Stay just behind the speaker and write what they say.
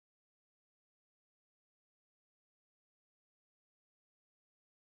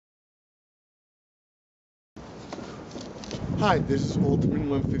Hi, this is Ultimate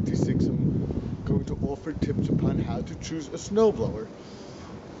 156. I'm going to offer tips upon how to choose a snowblower.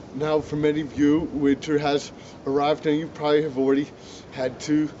 Now, for many of you, winter has arrived and you probably have already had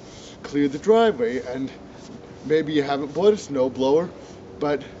to clear the driveway, and maybe you haven't bought a snowblower,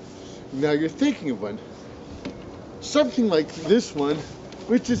 but now you're thinking of one. Something like this one,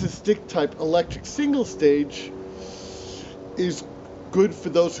 which is a stick-type electric single stage, is good for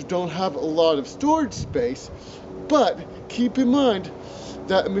those who don't have a lot of storage space, but keep in mind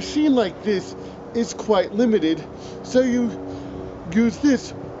that a machine like this is quite limited, so you use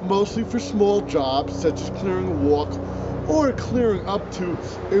this mostly for small jobs such as clearing a walk or clearing up to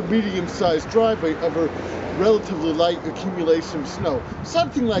a medium-sized driveway of a relatively light accumulation of snow.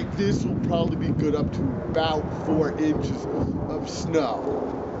 Something like this will probably be good up to about 4 inches of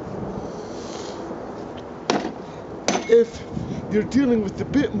snow. If you're dealing with a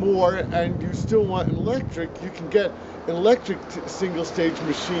bit more and you still want an electric, you can get an electric single stage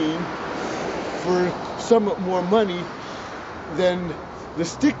machine for somewhat more money than the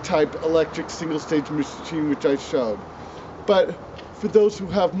stick type electric single stage machine which I showed. But for those who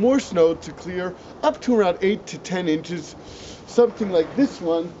have more snow to clear, up to around 8 to 10 inches, something like this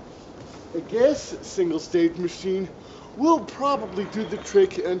one, a gas single stage machine, will probably do the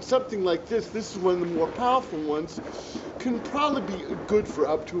trick, and something like this is one of the more powerful ones, can probably be good for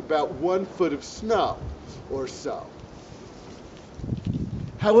up to about 1 foot of snow or so.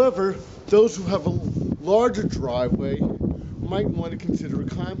 However, those who have a larger driveway might want to consider a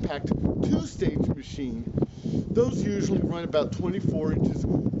compact 2-stage machine. Those usually run about 24 inches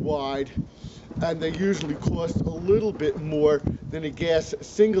wide, and they usually cost a little bit more than a gas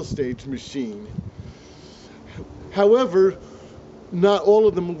single-stage machine. However, not all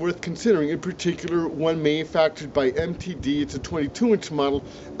of them are worth considering. In particular, one manufactured by MTD, it's a 22-inch model,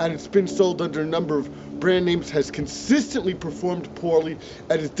 and it's been sold under a number of brand names, has consistently performed poorly,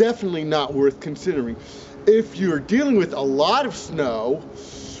 and is definitely not worth considering. If you're dealing with a lot of snow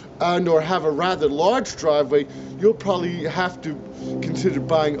and or have a rather large driveway, you'll probably have to consider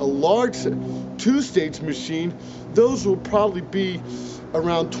buying a large 2-stage machine. Those will probably be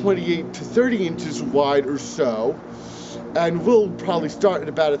around 28 to 30 inches wide or so, and will probably start at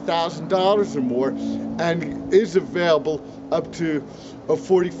about $1,000 or more, and is available up to a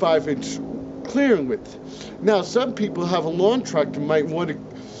 45-inch clearing width. Now, some people have a lawn tractor might want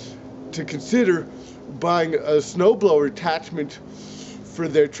to consider buying a snowblower attachment for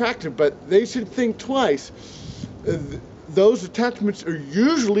their tractor, but they should think twice. Those attachments are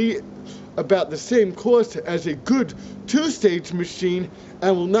usually about the same cost as a good 2-stage machine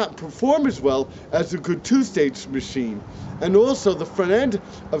and will not perform as well as a good 2-stage machine. And also, the front end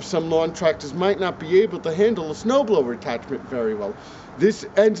of some lawn tractors might not be able to handle a snowblower attachment very well. This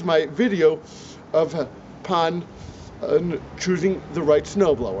ends my video upon choosing the right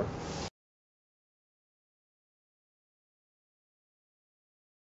snowblower.